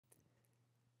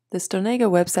The Stonega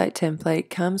website template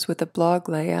comes with a blog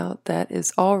layout that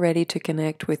is all ready to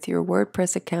connect with your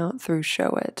WordPress account through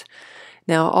Showit.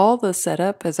 Now, all the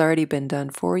setup has already been done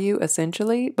for you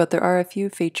essentially, but there are a few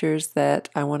features that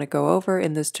I want to go over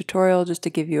in this tutorial just to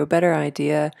give you a better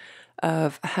idea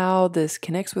of how this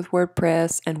connects with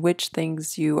WordPress and which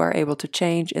things you are able to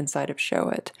change inside of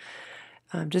Showit.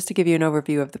 Just to give you an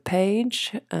overview of the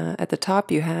page, at the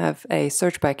top you have a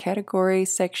search by category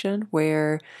section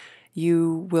where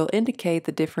you will indicate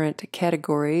the different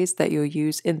categories that you'll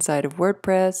use inside of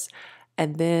WordPress,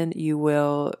 and then you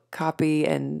will copy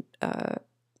and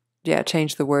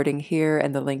change the wording here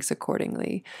and the links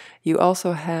accordingly. You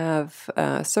also have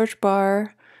a search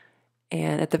bar,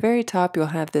 and at the very top you'll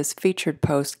have this featured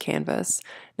post canvas.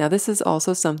 Now this is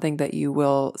also something that you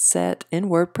will set in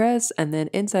WordPress, and then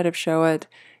inside of Showit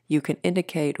you can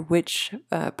indicate which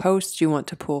posts you want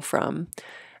to pull from.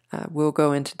 We'll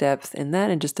go into depth in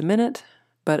that in just a minute,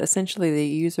 but essentially the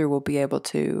user will be able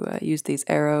to use these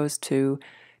arrows to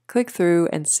click through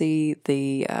and see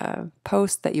the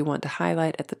post that you want to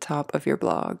highlight at the top of your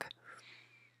blog.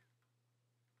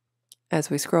 As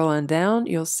we scroll on down,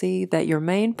 you'll see that your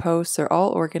main posts are all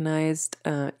organized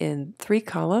in 3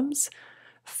 columns,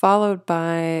 followed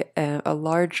by a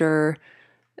larger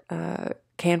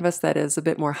canvas that is a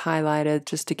bit more highlighted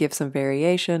just to give some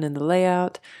variation in the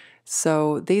layout.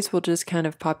 So these will just kind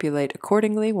of populate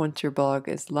accordingly once your blog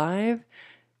is live.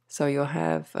 So you'll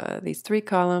have these 3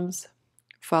 columns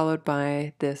followed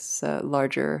by this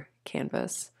larger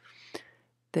canvas.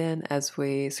 Then as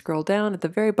we scroll down at the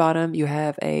very bottom, you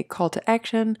have a call to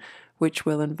action, which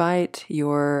will invite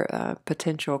your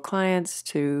potential clients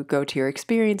to go to your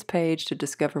experience page to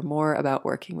discover more about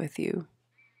working with you.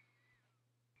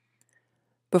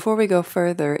 Before we go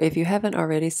further, if you haven't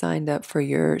already signed up for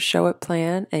your Showit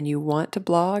plan and you want to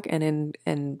blog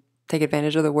and take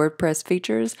advantage of the WordPress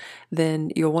features,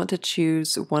 then you'll want to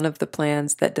choose one of the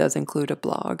plans that does include a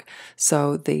blog.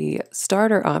 So the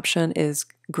starter option is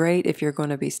great if you're going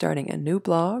to be starting a new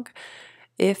blog.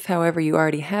 If, however, you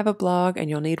already have a blog and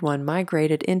you'll need one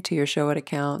migrated into your Showit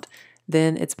account,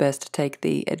 then it's best to take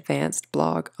the advanced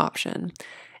blog option.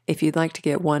 If you'd like to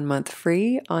get 1 month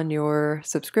free on your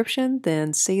subscription,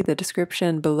 then see the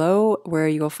description below where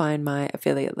you'll find my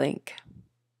affiliate link.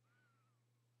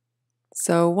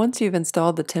 So once you've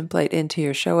installed the template into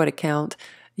your Showit account,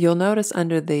 you'll notice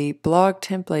under the blog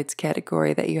templates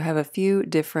category that you have a few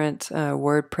different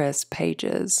WordPress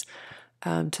pages.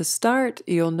 To start,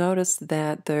 you'll notice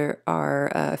that there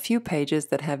are a few pages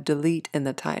that have delete in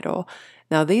the title.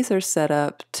 Now these are set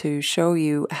up to show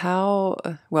you how,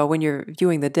 well, when you're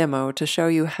viewing the demo, to show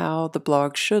you how the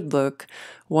blog should look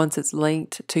once it's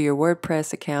linked to your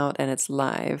WordPress account and it's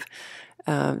live.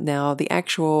 Now the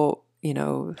actual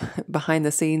behind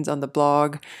the scenes on the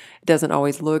blog doesn't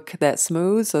always look that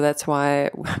smooth, so that's why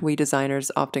we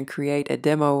designers often create a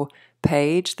demo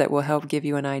page that will help give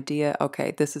you an idea.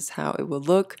 Okay, this is how it will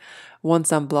look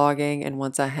once I'm blogging and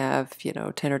once I have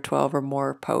 10 or 12 or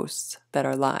more posts that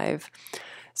are live.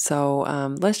 So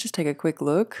let's just take a quick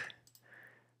look.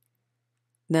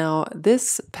 Now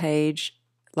this page,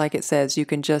 like it says, you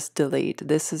can just delete.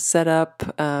 This is set up,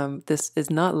 this is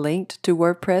not linked to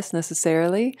WordPress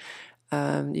necessarily.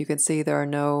 You can see there are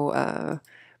no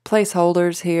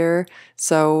placeholders here.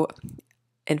 So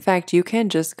in fact, you can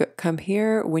just come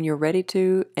here when you're ready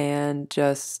to and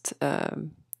just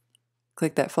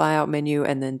click that flyout menu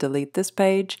and then delete this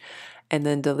page, and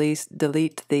then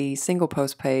delete the single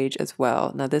post page as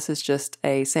well. Now this is just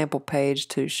a sample page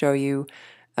to show you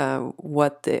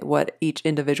what each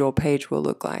individual page will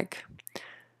look like.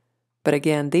 But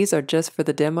again, these are just for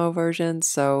the demo version,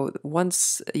 so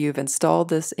once you've installed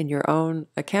this in your own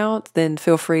account, then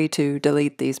feel free to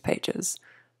delete these pages.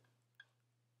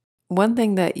 One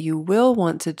thing that you will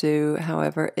want to do,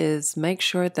 however, is make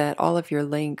sure that all of your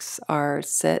links are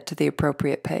set to the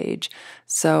appropriate page.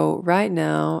 So right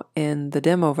now in the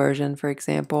demo version, for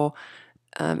example,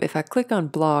 if I click on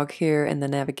blog here in the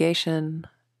navigation,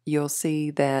 you'll see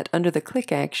that under the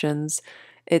click actions,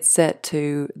 it's set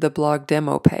to the blog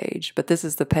demo page, but this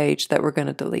is the page that we're going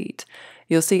to delete.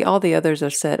 You'll see all the others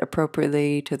are set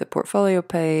appropriately to the portfolio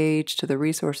page, to the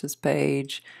resources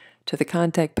page, to the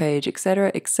contact page,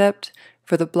 etc. Except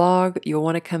for the blog, you'll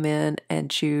want to come in and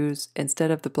choose,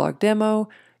 instead of the blog demo,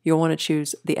 you'll want to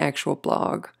choose the actual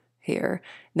blog here.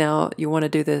 Now, you want to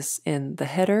do this in the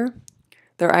header.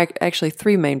 There are actually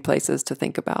 3 main places to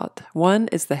think about. One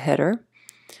is the header.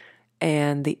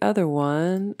 And the other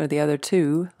one, or the other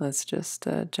 2, let's just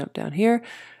jump down here.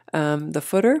 The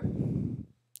footer.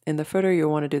 In the footer, you'll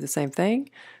want to do the same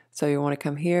thing. So you'll want to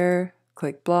come here,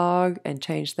 click blog, and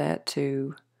change that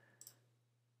to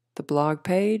the blog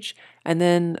page. And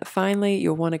then finally,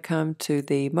 you'll want to come to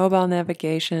the mobile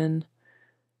navigation,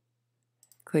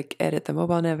 click Edit the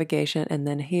mobile navigation, and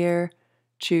then here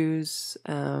choose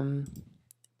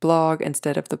blog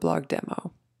instead of the blog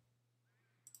demo.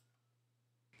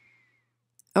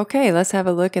 Okay, let's have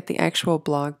a look at the actual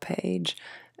blog page.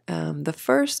 The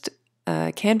first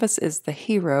canvas is the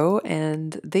hero,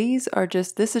 and this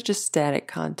is just static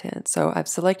content. So I've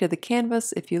selected the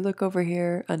canvas. If you look over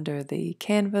here under the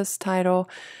canvas title,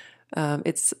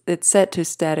 it's set to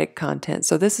static content.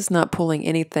 So this is not pulling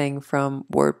anything from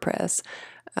WordPress.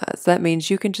 So that means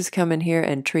you can just come in here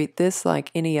and treat this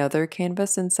like any other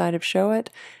canvas inside of Showit,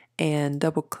 and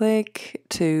double click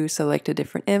to select a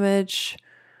different image,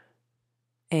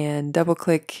 and double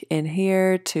click in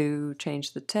here to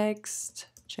change the text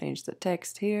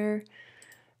here.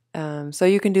 So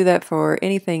you can do that for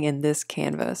anything in this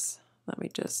canvas. Let me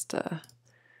just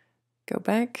go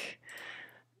back.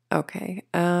 Okay,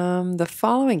 the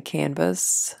following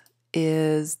canvas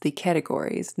is the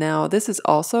categories. Now this is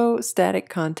also static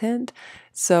content,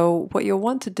 so what you'll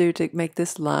want to do to make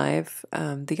this live,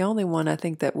 the only one I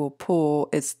think that will pull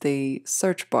is the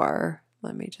search bar.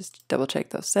 Let me just double check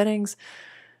those settings.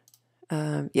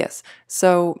 Yes,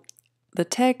 so the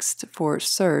text for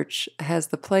search has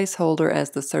the placeholder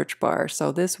as the search bar,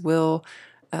 so this will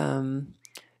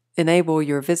enable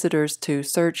your visitors to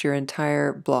search your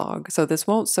entire blog. So this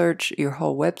won't search your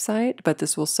whole website, but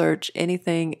this will search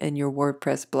anything in your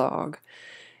WordPress blog.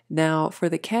 Now for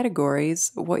the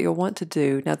categories, what you'll want to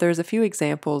do, now there's a few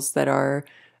examples that are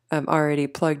already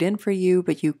plugged in for you,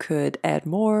 but you could add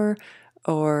more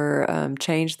or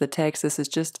change the text. This is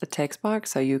just a text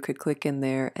box, so you could click in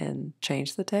there and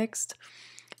change the text.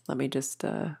 Let me just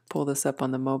pull this up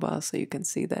on the mobile so you can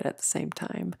see that at the same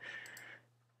time.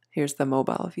 Here's the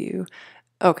mobile view.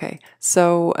 Okay,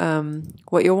 so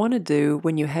what you'll want to do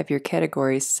when you have your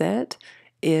categories set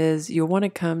is you'll want to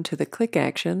come to the click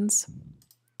actions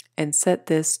and set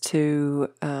this to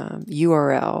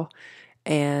URL.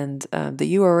 And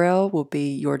the URL will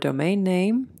be your domain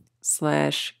name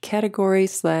 / category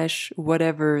 /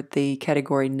 whatever the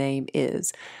category name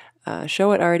is.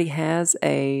 Showit already has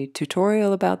a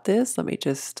tutorial about this. Let me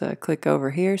just click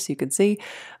over here so you can see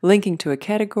linking to a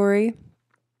category.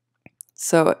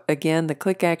 So again, the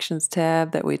click actions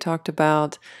tab that we talked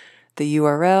about, the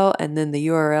URL, and then the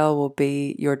URL will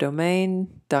be your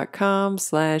domain.com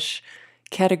 /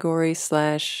 category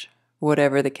 /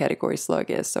 whatever the category slug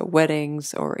is. So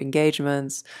weddings or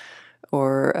engagements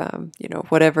or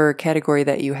whatever category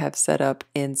that you have set up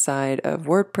inside of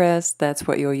WordPress, that's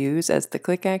what you'll use as the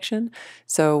click action.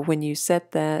 So when you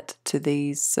set that to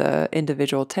these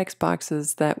individual text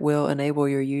boxes, that will enable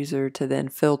your user to then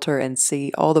filter and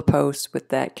see all the posts with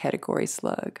that category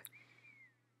slug.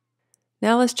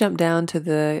 Now let's jump down to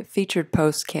the featured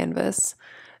post canvas.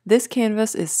 This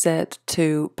canvas is set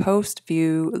to post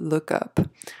view lookup.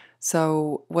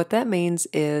 So what that means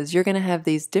is you're going to have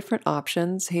these different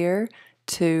options here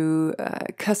to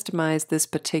customize this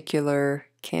particular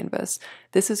canvas.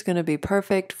 This is going to be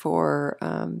perfect for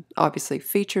obviously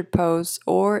featured posts,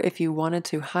 or if you wanted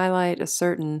to highlight a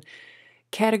certain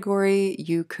category,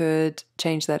 you could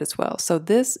change that as well. So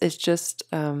this is just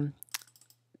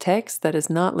text that is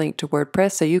not linked to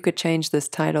WordPress, so you could change this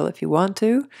title if you want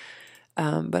to.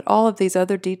 But all of these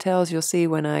other details you'll see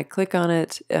when I click on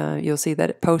it, you'll see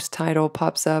that post title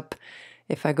pops up.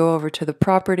 If I go over to the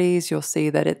properties, you'll see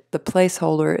that the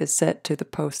placeholder is set to the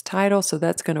post title, so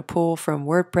that's going to pull from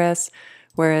WordPress,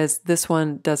 whereas this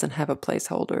one doesn't have a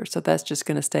placeholder, so that's just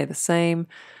going to stay the same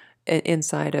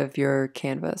inside of your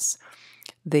canvas.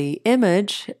 The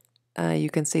image, you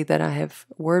can see that I have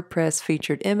WordPress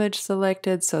featured image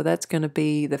selected, so that's going to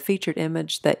be the featured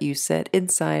image that you set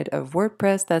inside of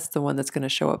WordPress. That's the one that's going to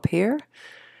show up here.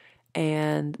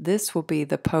 And this will be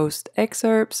the post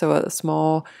excerpt, so a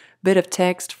small bit of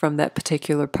text from that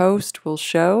particular post will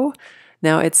show.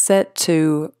 Now it's set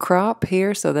to crop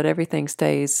here so that everything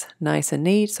stays nice and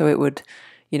neat, so it would,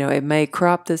 it may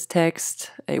crop this text,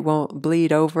 it won't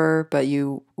bleed over, but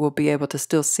you will be able to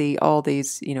still see all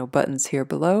these, buttons here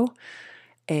below.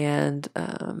 And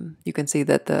you can see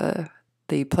that the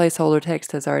placeholder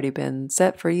text has already been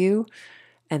set for you.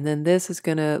 And then this is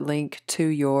going to link to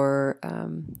your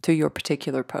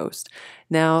particular post.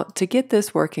 Now, to get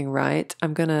this working right,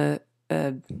 I'm going to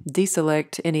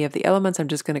deselect any of the elements. I'm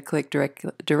just going to click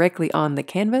directly on the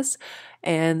canvas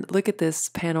and look at this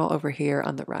panel over here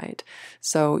on the right.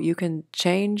 So you can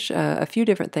change a few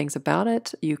different things about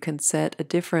it. You can set a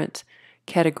different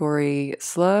category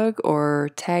slug or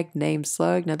tag name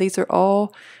slug. Now these are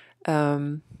all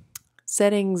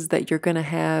settings that you're going to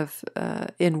have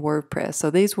in WordPress.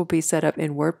 So these will be set up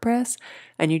in WordPress,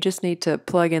 and you just need to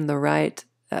plug in the right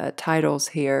titles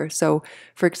here. So,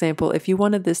 for example, if you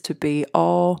wanted this to be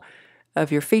all of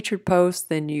your featured posts,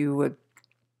 then you would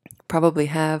probably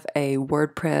have a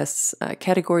WordPress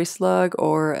category slug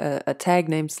or a tag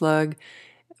name slug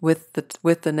with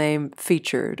the name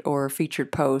featured or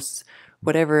featured posts.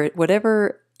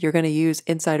 Whatever you're going to use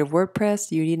inside of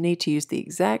WordPress, you need to use the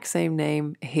exact same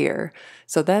name here.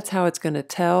 So that's how it's going to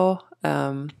tell.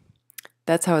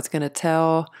 That's how it's going to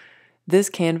tell this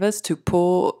canvas to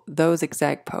pull those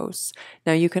exact posts.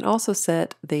 Now you can also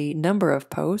set the number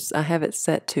of posts. I have it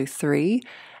set to 3.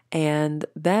 And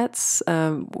that's,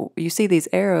 you see these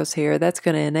arrows here, that's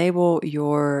going to enable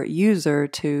your user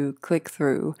to click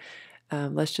through.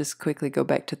 Let's just quickly go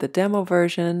back to the demo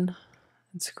version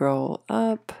and scroll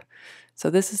up. So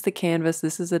this is the canvas,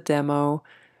 this is a demo.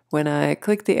 When I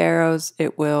click the arrows,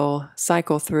 it will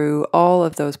cycle through all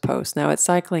of those posts. Now it's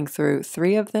cycling through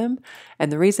 3 of them,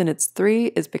 and the reason it's 3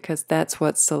 is because that's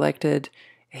what's selected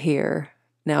here.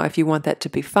 Now if you want that to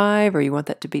be 5 or you want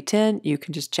that to be 10, you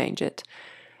can just change it.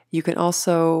 You can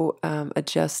also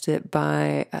adjust it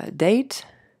by date,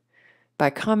 by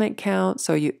comment count.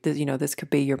 So this could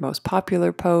be your most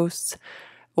popular posts,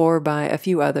 or by a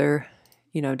few other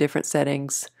different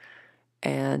settings.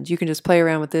 And you can just play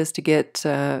around with this to get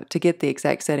the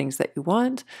exact settings that you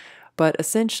want. But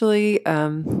essentially,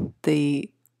 the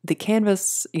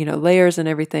canvas layers and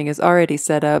everything is already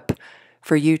set up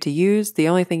for you to use. The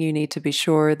only thing you need to be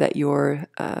sure that you're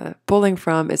pulling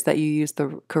from is that you use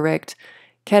the correct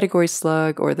category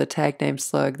slug or the tag name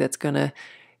slug that's going to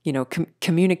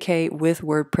communicate with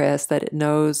WordPress, that it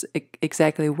knows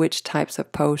exactly which types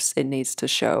of posts it needs to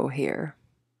show here.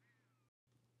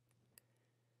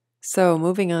 So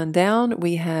moving on down,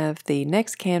 we have the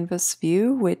next canvas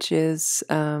view, which is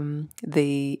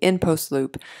the in-post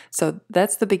loop. So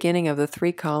that's the beginning of the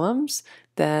 3 columns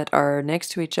that are next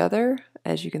to each other,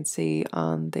 as you can see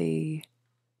on the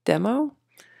demo.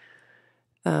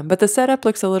 But the setup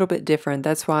looks a little bit different.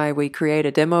 That's why we create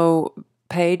a demo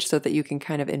page so that you can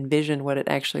kind of envision what it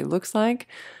actually looks like.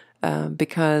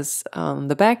 Because on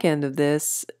the back end of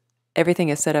this, everything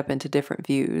is set up into different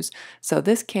views. So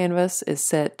this canvas is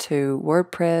set to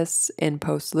WordPress in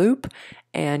post loop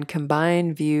and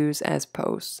combine views as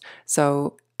posts.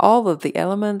 So all of the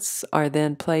elements are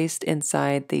then placed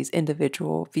inside these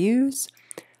individual views.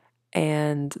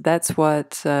 And that's what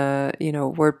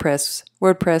WordPress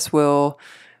will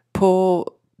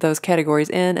pull those categories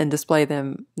in and display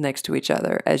them next to each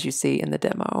other, as you see in the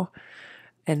demo.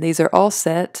 And these are all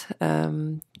set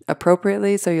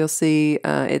appropriately. So you'll see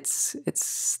it's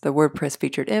the WordPress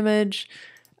featured image.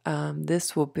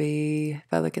 This will be,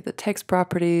 if I look at the text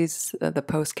properties, the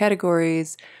post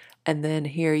categories, and then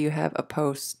here you have a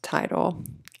post title.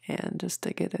 And just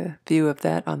to get a view of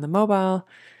that on the mobile,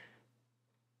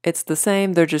 it's the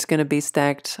same, they're just going to be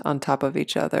stacked on top of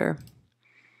each other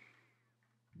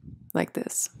like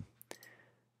this.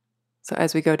 So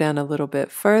as we go down a little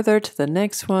bit further to the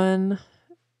next one,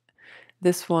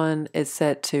 this one is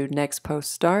set to next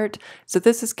post start. So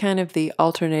this is kind of the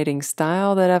alternating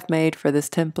style that I've made for this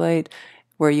template,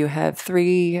 where you have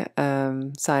 3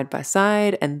 side by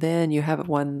side, and then you have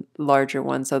one larger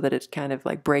one so that it's kind of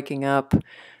like breaking up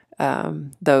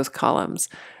those columns.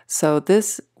 So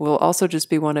this will also just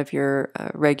be one of your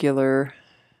regular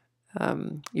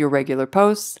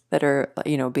posts that are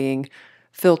being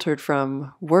filtered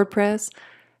from WordPress.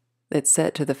 It's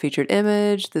set to the featured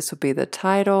image. This will be the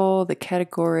title, the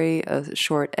category, a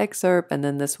short excerpt, and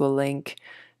then this will link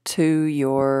to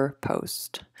your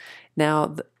post.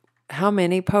 Now, how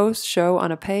many posts show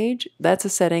on a page? That's a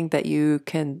setting that you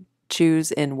can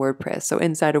choose in WordPress. So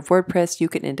inside of WordPress, you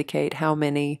can indicate how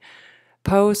many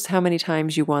posts, how many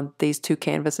times you want these 2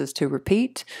 canvases to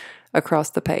repeat across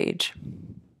the page.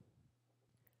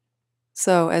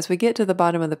 So as we get to the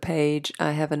bottom of the page,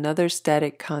 I have another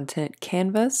static content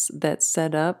canvas that's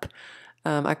set up.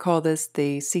 I call this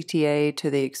the CTA to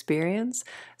the experience.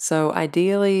 So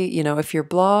ideally, if your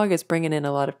blog is bringing in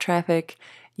a lot of traffic,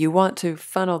 you want to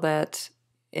funnel that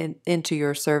into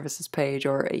your services page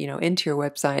or into your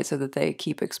website so that they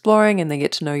keep exploring and they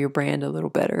get to know your brand a little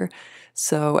better.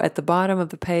 So at the bottom of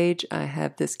the page, I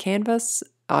have this canvas.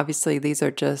 Obviously, these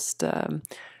are just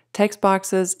text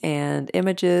boxes and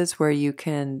images where you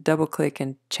can double click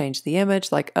and change the image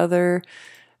like other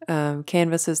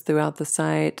canvases throughout the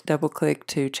site. Double click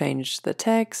to change the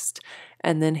text,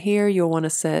 And then here you'll want to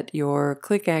set your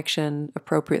click action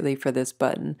appropriately for this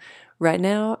button. Right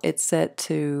now it's set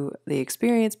to the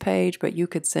experience page, but you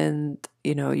could send,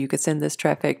 you could send this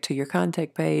traffic to your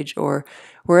contact page or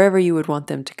wherever you would want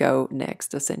them to go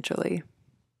next, essentially.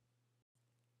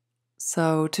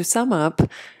 So to sum up,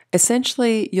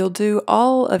 essentially you'll do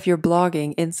all of your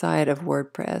blogging inside of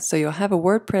WordPress. So you'll have a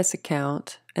WordPress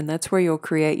account, and that's where you'll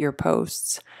create your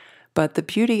posts. But the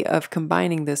beauty of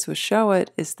combining this with Showit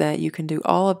is that you can do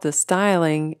all of the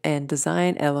styling and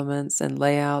design elements and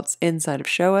layouts inside of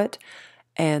Showit,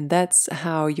 and that's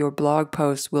how your blog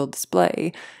posts will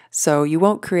display. So you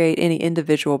won't create any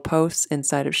individual posts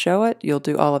inside of Showit. You'll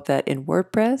do all of that in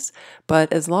WordPress,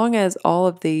 but as long as all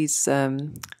of these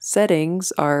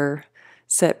settings are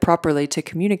set properly to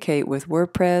communicate with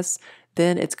WordPress,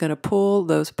 then it's going to pull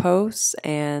those posts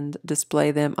and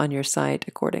display them on your site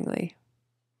accordingly.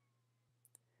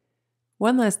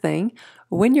 One last thing,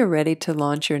 when you're ready to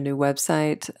launch your new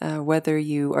website, whether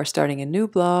you are starting a new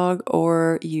blog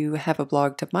or you have a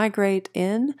blog to migrate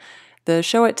in, the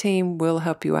Showit team will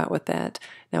help you out with that.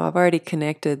 Now, I've already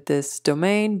connected this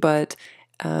domain, but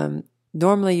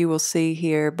normally you will see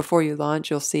here, before you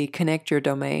launch, you'll see connect your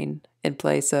domain in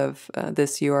place of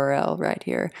this URL right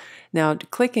here. Now,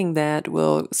 clicking that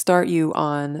will start you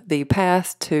on the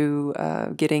path to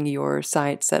getting your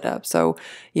site set up. So,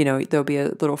 there'll be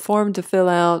a little form to fill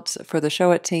out for the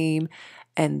Showit team,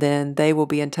 and then they will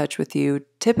be in touch with you.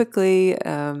 Typically,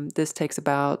 this takes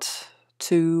about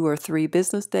 2 or 3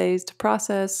 business days to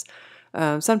process,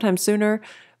 sometimes sooner,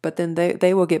 but then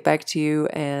they will get back to you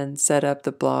and set up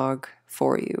the blog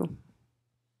for you.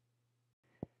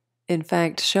 In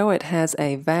fact, Showit has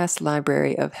a vast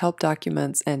library of help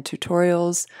documents and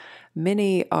tutorials.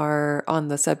 Many are on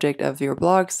the subject of your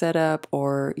blog setup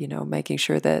or, making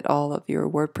sure that all of your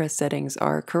WordPress settings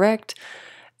are correct.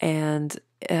 And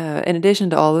in addition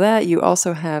to all of that, you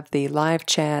also have the live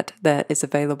chat that is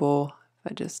available.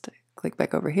 If I just click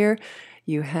back over here,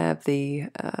 you have the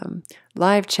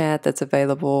live chat that's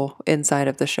available inside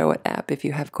of the Showit app if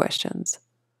you have questions.